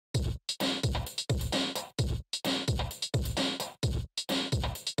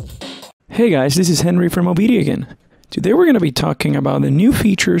Hey guys, this is Henry from OBEDIA again. Today we're going to be talking about the new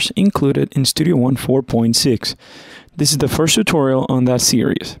features included in Studio One 4.6. This is the first tutorial on that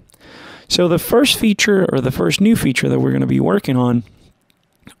series. So the first feature, or the first new feature that we're going to be working on,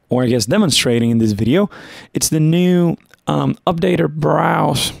 or I guess demonstrating in this video, it's the new update or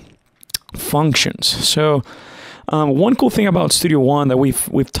browse functions. So one cool thing about Studio One that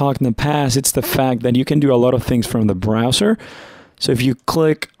we've talked in the past, it's the fact that you can do a lot of things from the browser. So if you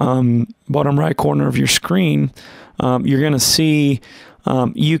click bottom right corner of your screen, you're going to see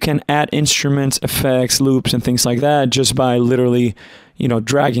you can add instruments, effects, loops, and things like that just by literally,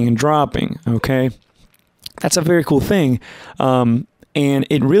 dragging and dropping. Okay, that's a very cool thing, and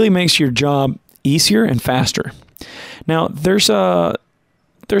it really makes your job easier and faster. Now there's a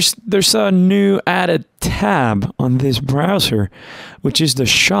new added tab on this browser, which is the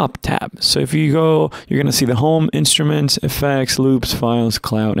Shop tab. So if you go, you're going to see the Home, Instruments, Effects, Loops, Files,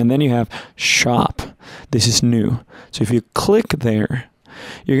 Cloud, and then you have Shop. This is new. So if you click there,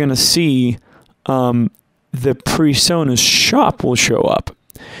 you're going to see the PreSonus Shop will show up.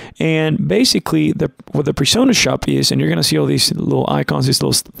 And basically, what the PreSonus Shop is, and you're going to see all these little icons, these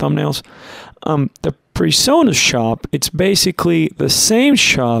little thumbnails. The PreSonus Shop, it's basically the same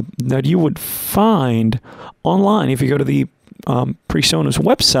shop that you would find online if you go to the PreSonus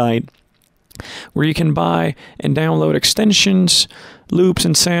website, where you can buy and download extensions, loops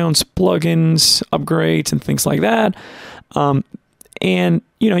and sounds, plugins, upgrades, and things like that. And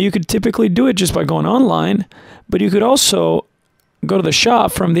you could typically do it just by going online, but you could also go to the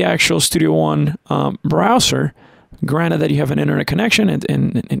shop from the actual Studio One browser. Granted that you have an internet connection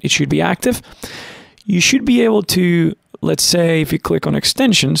and it should be active. You should be able to, let's say if you click on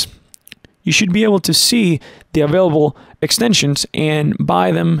extensions, you should be able to see the available extensions and buy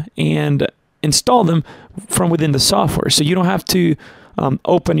them and install them from within the software. So you don't have to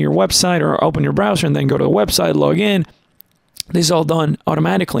open your website or open your browser and then go to the website, log in. This is all done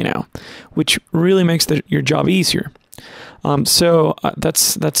automatically now, which really makes your job easier. So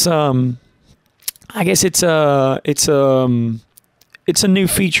that's I guess it's a new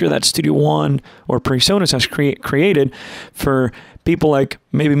feature that Studio One or PreSonus has created for people like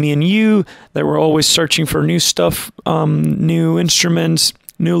maybe me and you that were always searching for new stuff, new instruments,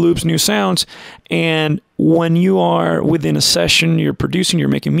 new loops, new sounds. And when you are within a session, you're producing, you're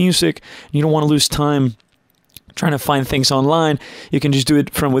making music, and you don't want to lose time trying to find things online, you can just do it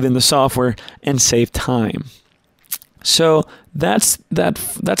from within the software and save time. So that's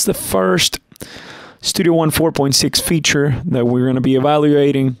the first Studio One 4.6 feature that we're going to be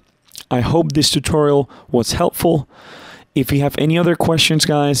evaluating. I hope this tutorial was helpful. If you have any other questions,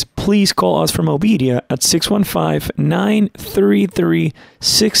 guys, please call us from OBEDIA at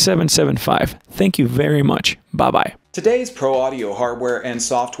 615-933-6775. Thank you very much. Bye-bye. Today's pro audio hardware and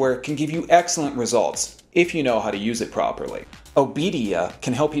software can give you excellent results if you know how to use it properly. OBEDIA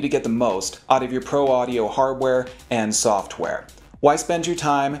can help you to get the most out of your pro audio hardware and software. Why spend your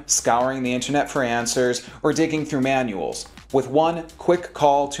time scouring the internet for answers or digging through manuals? With one quick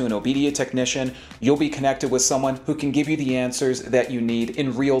call to an OBEDIA technician, you'll be connected with someone who can give you the answers that you need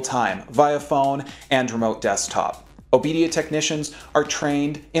in real time via phone and remote desktop. OBEDIA technicians are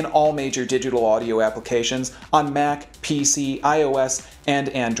trained in all major digital audio applications on Mac, PC, iOS, and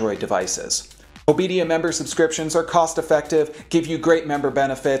Android devices. OBEDIA member subscriptions are cost-effective, give you great member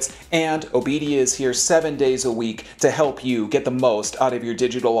benefits, and OBEDIA is here 7 days a week to help you get the most out of your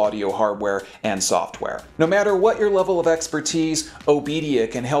digital audio hardware and software. No matter what your level of expertise,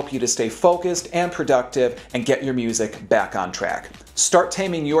 OBEDIA can help you to stay focused and productive and get your music back on track. Start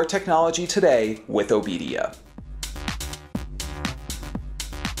taming your technology today with OBEDIA.